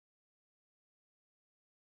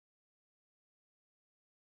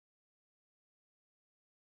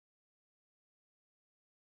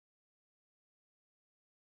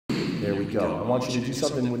There we go. I want you to do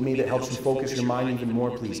something with me that helps you focus your mind even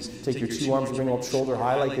more, please. Take your two arms, bring them up shoulder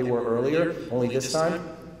high like they were earlier, only this time.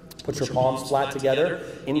 Put your palms flat together,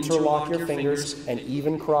 interlock your fingers, and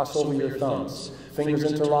even cross over your thumbs. Fingers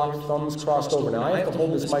interlocked, thumbs crossed over. Now I have to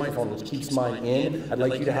hold this microphone, which keeps mine in. I'd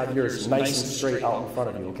like you to have yours nice and straight out in front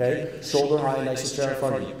of you, okay? Shoulder high, nice and straight in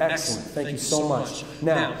front of you. Excellent. Thank you so much.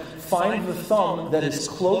 Now, find the thumb that is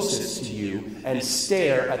closest to you and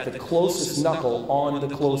stare at the closest knuckle on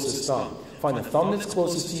the closest thumb. Find the thumb that's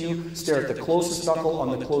closest to you, stare at the closest knuckle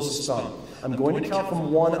on the closest thumb. I'm going to count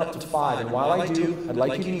from 1 up to 5, and while I do, I'd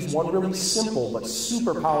like you to use one really simple but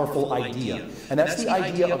super powerful idea, and that's the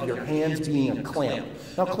idea of your hands being a clamp.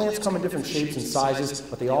 Now, clamps come in different shapes and sizes,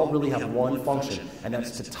 but they all really have one function, and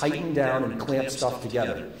that's to tighten down and clamp stuff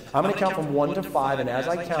together. I'm going to count from 1 to 5, and as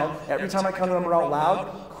I count, every time I count a number out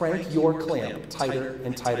loud, crank your clamp tighter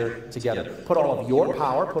and tighter together. Put all of your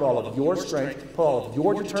power, put all of your strength, put all of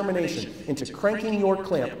your determination into cranking your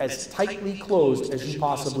clamp as tightly closed as you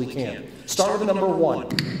possibly can. Start with number 1.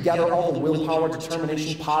 Gather all the willpower,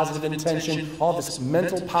 determination, positive intention, all this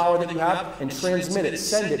mental power that you have, and transmit it.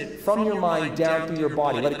 Send it from your mind down through your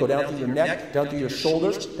body. Let it go down through your neck, down through your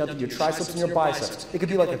shoulders, down through your triceps and your biceps. It could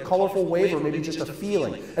be like a colorful wave or maybe just a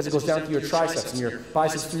feeling as it goes down through your triceps and your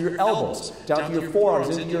biceps through your elbows, down through your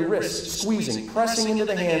forearms, into your wrists, squeezing, pressing into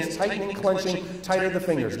the hands, tightening, clenching, tighter the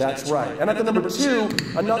fingers. That's right. And at the number 2,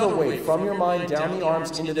 another wave from your mind down the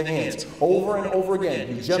arms into the hands. Over and over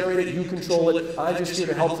again. You generate it, you control it. I'm just here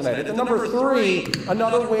to help tonight. At the number 3,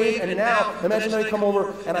 another wave, and now imagine I come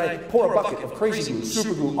over and I pour a bucket of crazy glue,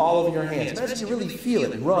 super glue all over your hands. Imagine you really feel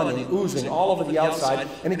it running, oozing all over the outside,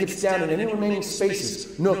 and it gets down in any remaining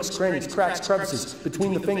spaces, nooks, crannies, cracks, crevices,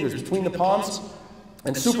 between the fingers, between the palms.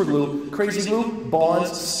 And super glue, crazy glue,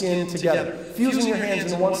 bonds skin together, fusing your hands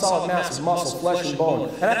into one solid mass of muscle, flesh, and bone.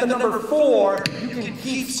 And at the number 4, you can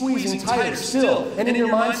keep squeezing tighter still. And in your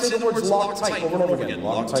mind, say the words lock tight over and over again.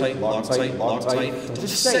 Lock tight, lock tight, lock tight.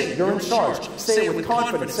 Just say it. You're in charge. Say it with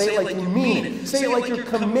confidence. Say it like you mean it. Say it like you're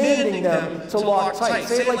commanding them to lock tight.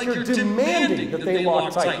 Say it like you're demanding that they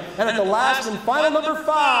lock tight. And at the last and final number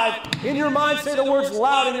 5, in your mind, say the words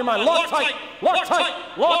loud in your mind. Lock tight, lock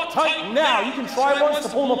tight, lock tight now. You can try once to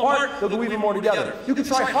pull them apart, they'll go even more together. You can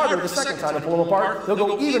try harder the second time to pull them apart, they'll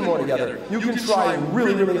go even more together. You can try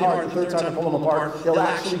really, really hard the third time to pull them apart, they'll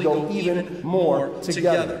actually go even more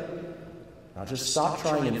together. Now just stop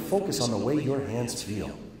trying and focus on the way your hands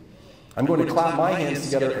feel. I'm going to clap my hands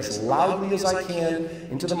together as loudly as I can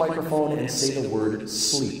into the microphone and say the word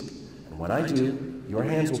sleep. And when I do, your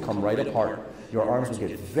hands will come right apart. Your arms will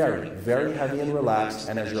get very, very heavy and relaxed,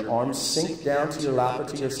 and as your arms sink down to your lap or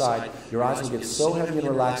to your side, your eyes will get so heavy and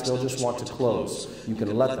relaxed they'll just want to close. You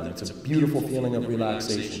can let them. It's a beautiful feeling of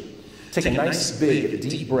relaxation. Take a nice, big,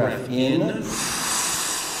 deep breath in.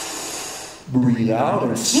 Breathe out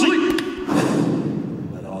and sleep.